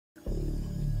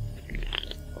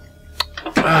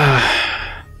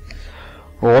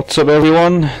What's up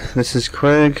everyone, this is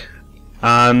Craig,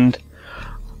 and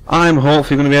I'm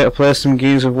hopefully going to be able to play some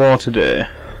Gears of War today,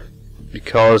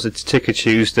 because it's Ticker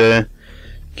Tuesday.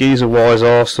 Gears of War is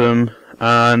awesome,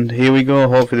 and here we go.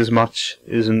 Hopefully this match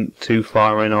isn't too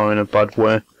far in or in a bad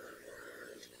way,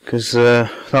 because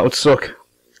that would suck.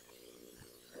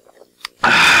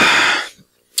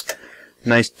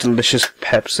 Nice delicious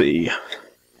Pepsi.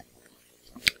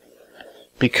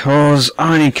 Because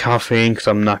I need caffeine, because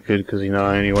I'm knackered, because you know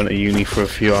I only went to uni for a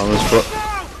few hours, but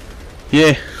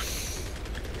yeah.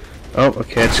 Oh,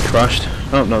 okay, it's crashed.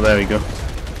 Oh no, there we go.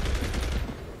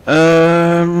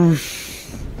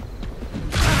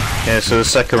 Yeah, so the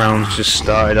second round's just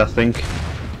started, I think.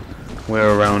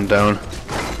 We're a round down. I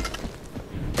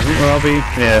think where I'll be?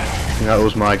 Yeah, I think that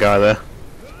was my guy there.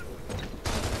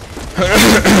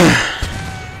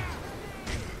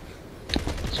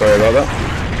 Sorry about that.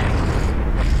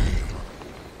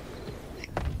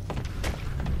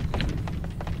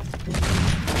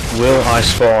 Will I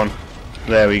spawn?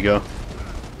 There we go.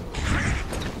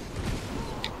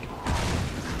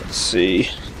 Let's see.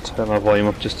 Turn my volume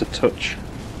up just a touch.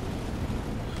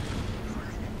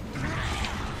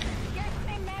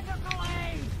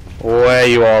 Where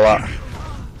you all at?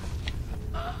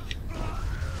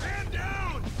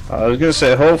 I was gonna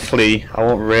say, hopefully I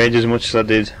won't rage as much as I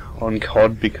did on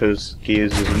COD, because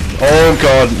Gears isn't. Oh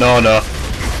god, no.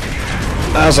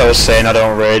 As I was saying, I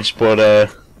don't rage, but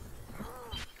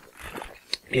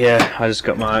yeah, I just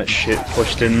got my shit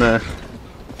pushed in there.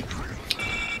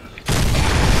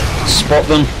 Spot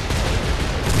them.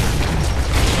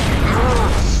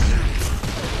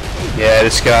 Yeah,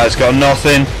 this guy's got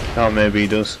nothing. Oh, maybe he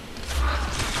does.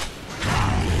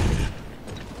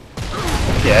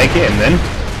 Yeah, get him then.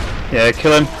 Yeah,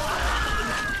 kill him.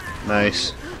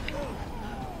 Nice.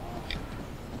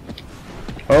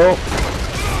 Oh.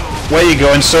 Where you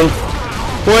going, son?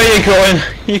 Where you going?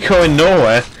 You're going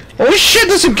nowhere. Oh shit,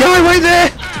 there's a guy right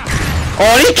there!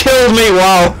 Oh, he killed me,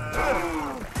 wow!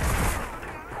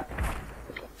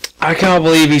 I can't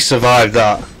believe he survived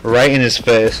that. Right in his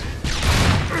face.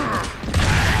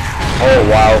 Oh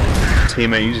wow.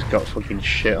 Teammate, you just got fucking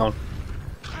shit on.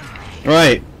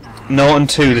 Right. Norton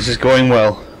 2, this is going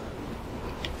well.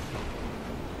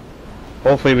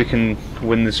 Hopefully we can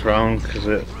win this round, because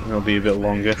it'll be a bit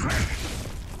longer.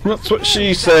 That's what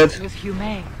she said.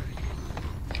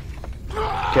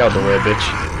 Get out of the way,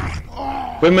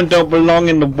 bitch. Women don't belong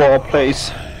in the war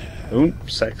place. Ooh,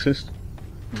 sexist.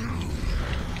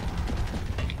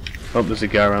 Oh, there's a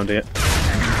guy around here.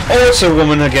 Oh, it's a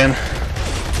woman again.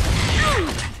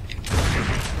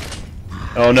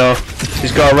 Oh no,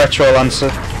 he's got a retro lancer.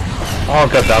 Oh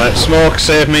god damn it, smoke,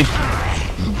 save me.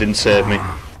 Didn't save me.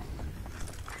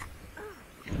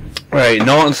 Right,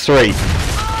 Norton 3.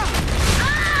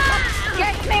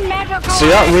 See,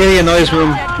 that really annoys me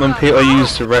when people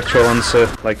use the retro lancer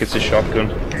like it's a shotgun.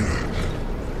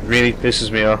 It really pisses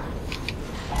me off.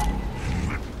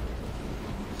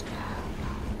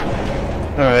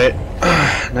 Alright,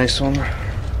 nice one.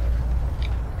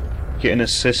 Getting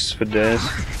assists for days.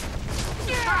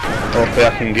 Hopefully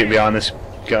I can get behind this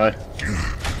guy.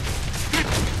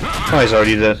 Oh, he's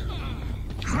already dead.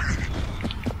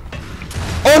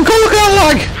 Oh god, look at that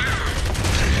lag!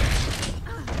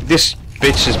 This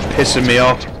bitch is pissing me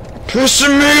off.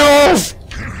 Pissing me off!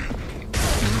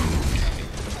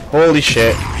 Holy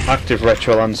shit. Active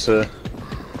retro lancer.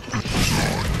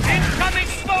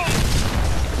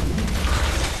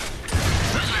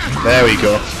 There we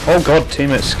go. Oh god,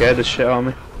 teammates scared the shit out of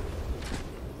me.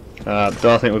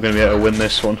 Don't think we're going to be able to win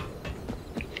this one.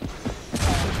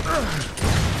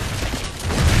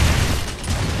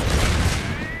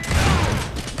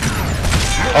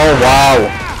 Oh wow!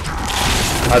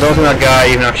 I don't think that guy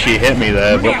even actually hit me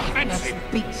there, but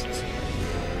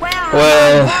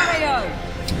well,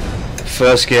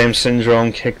 first game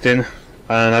syndrome kicked in,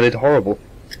 and I did horrible.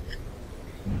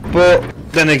 But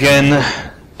then again,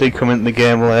 did come into the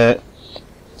game late.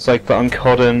 It's like that on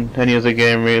COD and any other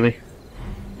game really.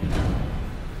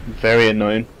 Very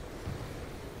annoying.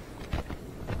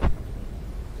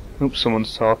 Oops,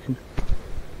 someone's talking.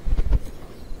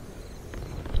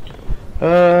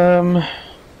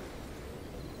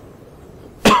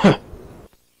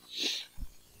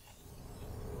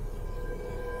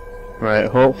 Right,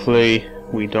 hopefully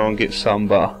we don't get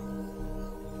sandbar.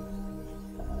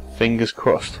 Fingers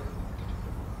crossed.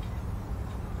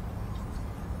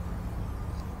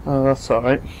 Oh, that's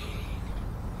alright.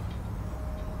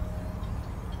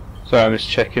 Sorry, I'm just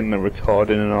checking the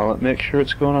recording and all that, make sure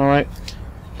it's going alright.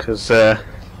 Because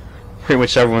pretty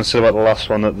much everyone said about the last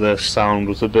one that the sound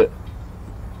was a bit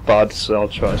bad, so I'll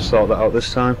try to sort that out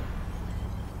this time.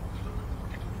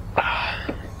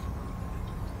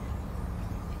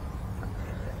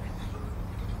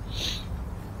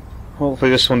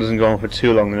 Hopefully this one doesn't go on for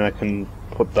too long, and I can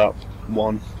put that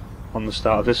one on the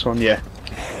start of this one. Yeah.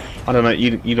 I don't know,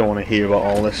 you don't want to hear about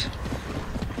all this.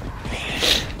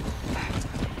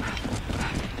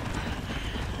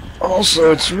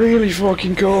 Also, it's really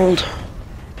fucking cold.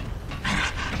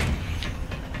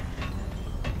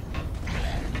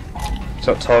 Is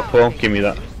that torpedo? Give me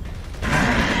that.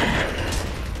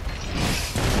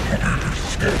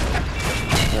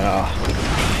 Ah.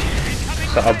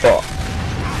 Is that a bot?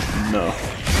 No.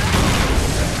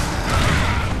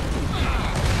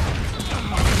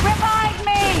 Revive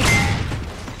me!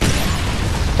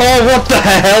 Oh, what the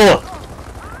hell?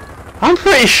 I'm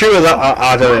pretty sure that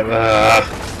I don't.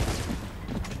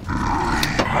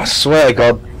 I swear to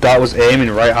God, that was aiming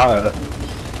right at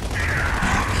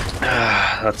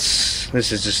her.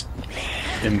 This is just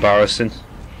embarrassing.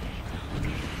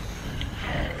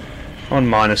 On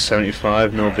minus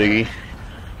 75, no biggie.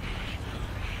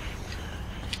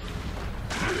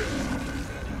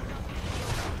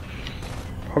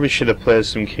 Probably should have played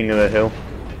some King of the Hill.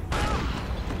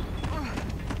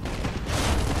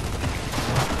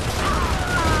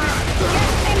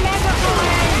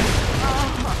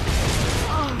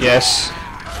 Yes.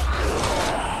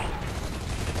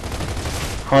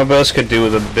 Harvest could do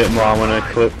with a bit more when I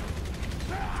clip.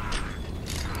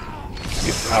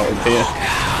 Get out of here.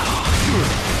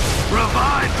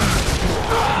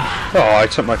 Oh, I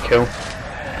took my kill.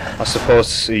 I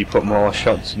suppose he put more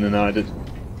shots in than I did.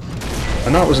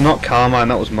 And that was not Carmine,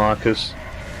 that was Marcus.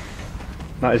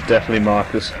 That is definitely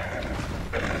Marcus.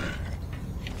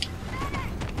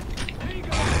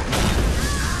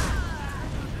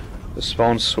 The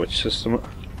spawn switch system.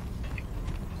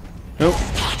 Nope.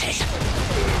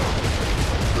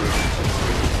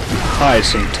 That is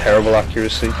some terrible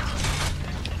accuracy.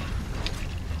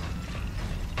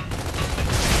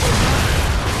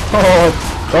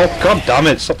 Oh god damn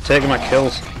it, stop taking my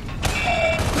kills.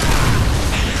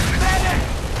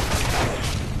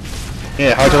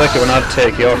 Yeah, how'd you like it when I'd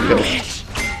take your kill?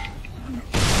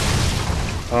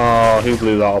 Oh, who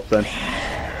blew that up then?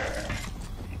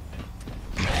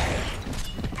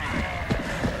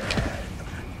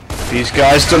 These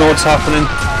guys don't know what's happening.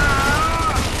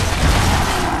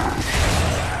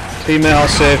 Teammate, I'll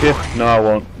save you. No, I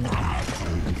won't.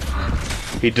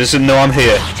 He doesn't know I'm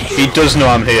here. He does know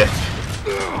I'm here.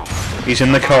 He's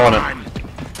in the corner.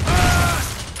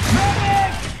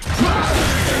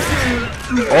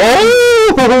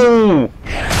 Oh!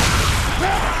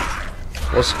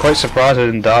 I was quite surprised I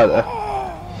didn't die there.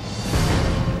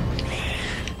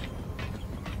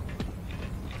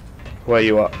 Where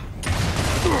you at?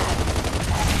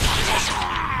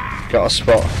 Got a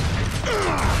spot.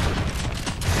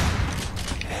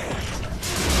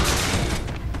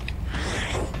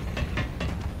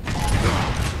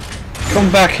 Come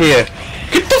back here.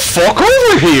 Get the fuck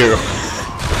over here!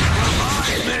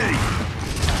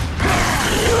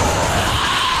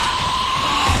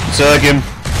 Zerg him.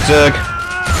 Zerg.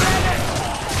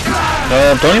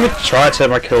 No, don't even try to take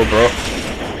my kill, bro.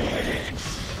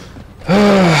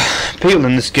 People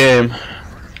in this game.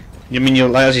 I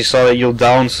mean, like, as you saw, you'll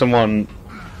down someone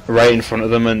right in front of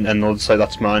them and they'll say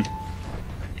that's mine.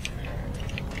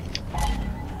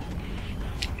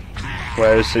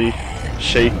 Where is he?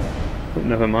 She? Oh,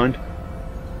 never mind.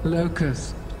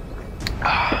 Locust.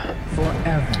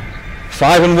 Forever.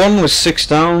 5 and 1 with 6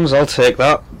 downs, I'll take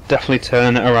that. Definitely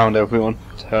turning it around, everyone.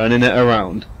 Turning it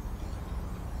around.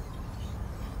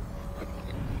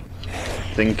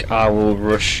 I think I will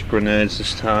rush grenades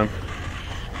this time.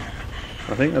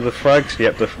 I think they're the frags?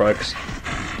 Yep, the frags.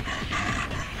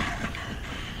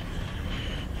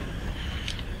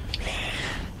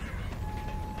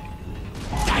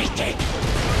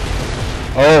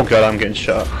 Oh god, I'm getting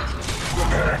shot.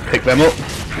 Pick them up.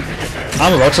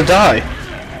 I'm about to die.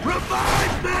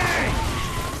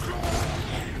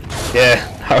 Yeah,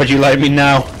 how would you like me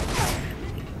now?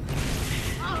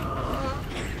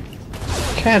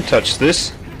 Can't touch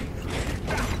this.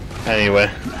 Anyway.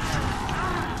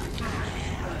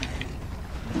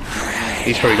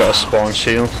 He's probably got a spawn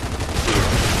shield.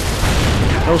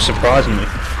 No surprising me.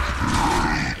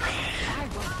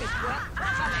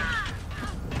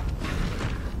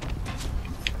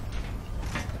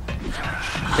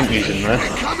 I think he's in there.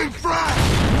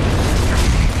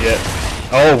 Yeah.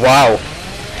 Oh wow.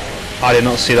 I did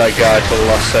not see that guy till the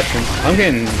last second. I'm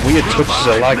getting weird touches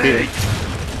of lag here.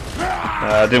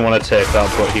 I didn't want to take that,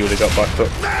 but he would have got back up.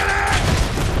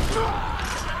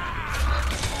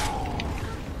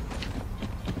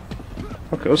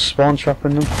 Look at us spawn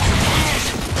trapping them.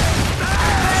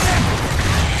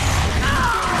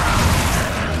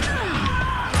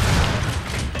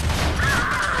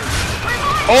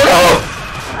 Oh no!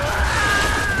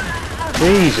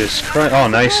 Jesus Christ. Oh,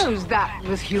 nice. Suppose that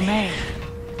was humane.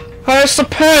 I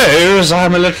suppose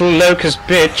I'm a little locust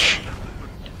bitch.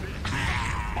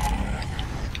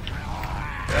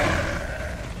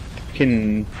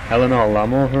 Fucking Eleanor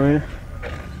Lamb over here.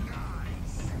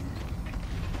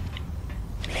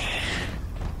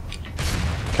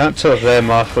 Can't tell if they're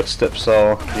my footsteps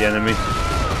or the enemy.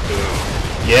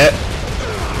 Yep.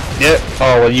 Yep.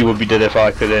 Oh, well, you would be dead if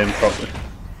I could aim properly.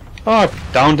 Oh, I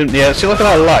downed him. Yeah, see, look at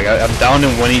that lag. I downed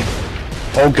him when he...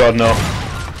 Oh, God, no.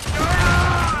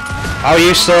 How are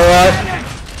you still alive?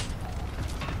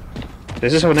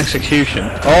 Is this an execution?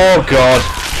 Oh, God.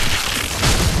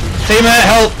 Teammate,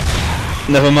 help!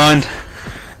 Never mind.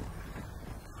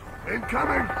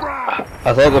 Incoming frag!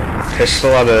 I thought the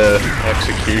pistol had a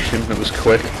execution. It was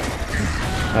quick.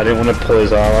 I didn't want to pull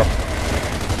his arm off.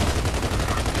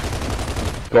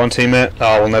 Go on, teammate.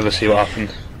 Oh, we'll never see what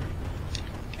happened.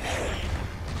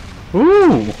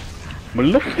 Ooh! Well,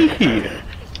 looky here.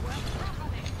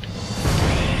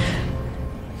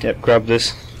 Yep, grab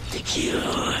this.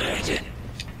 Secured.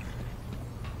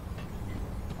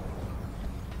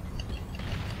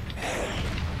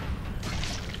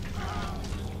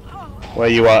 Where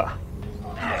you at?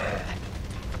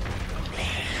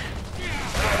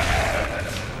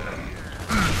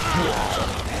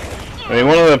 I mean,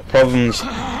 one of the problems,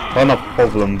 well, not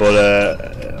problem, but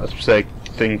I was say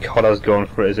thing COD has going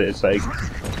for it is it's like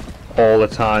all the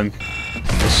time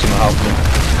there's something happening.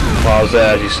 While I was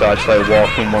there, as you said, I like walk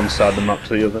from one side of the map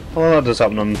to the other. Well, that does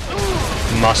happen on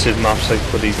massive maps like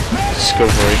bloody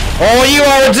Discovery. Oh, you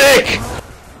are a dick!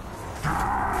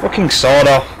 Fucking sword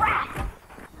off.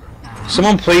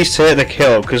 Someone please take the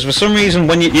kill, because for some reason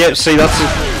when you see that's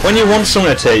when you want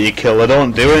someone to take your kill, they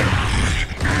don't do it.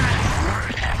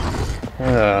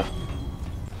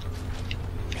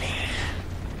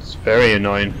 It's very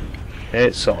annoying.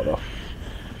 It's sort of.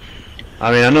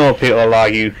 I mean, I know people will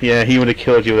argue, yeah, he would have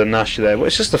killed you with a Nash there, but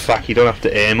it's just the fact you don't have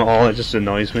to aim at all. It just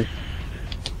annoys me.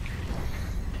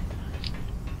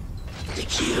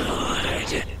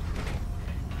 Secured.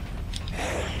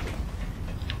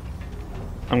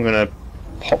 I'm gonna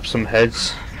pop some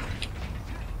heads.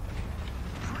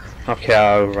 Okay,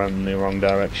 I ran in the wrong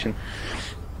direction.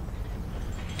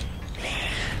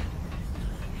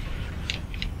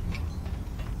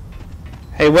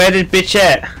 Hey, where did bitch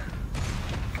at?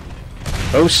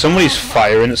 Oh, somebody's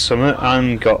firing at something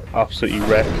and got absolutely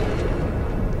wrecked.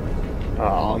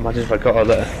 Oh, imagine if I got her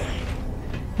there.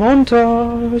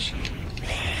 Montage!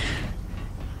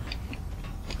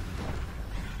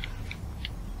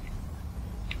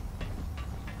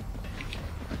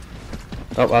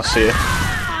 Oh, I see it.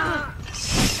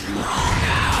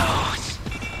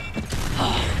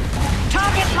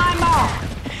 Target my mark.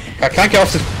 I can't get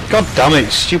off the... God damn it,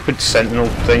 stupid sentinel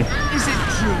thing. Is it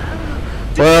true?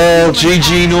 Well,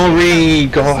 GG no re...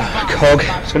 Cog.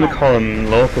 I was going to call him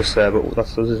Locust there, but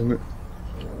that's us, isn't it?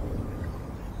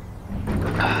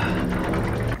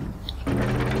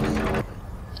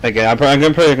 Again, I'm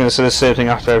probably going to say the same thing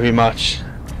after every match.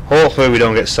 Hopefully we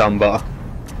don't get sandbar.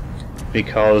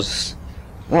 Because...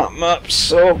 that map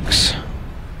sucks.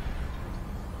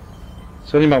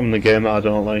 It's the only map in the game that I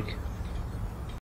don't like.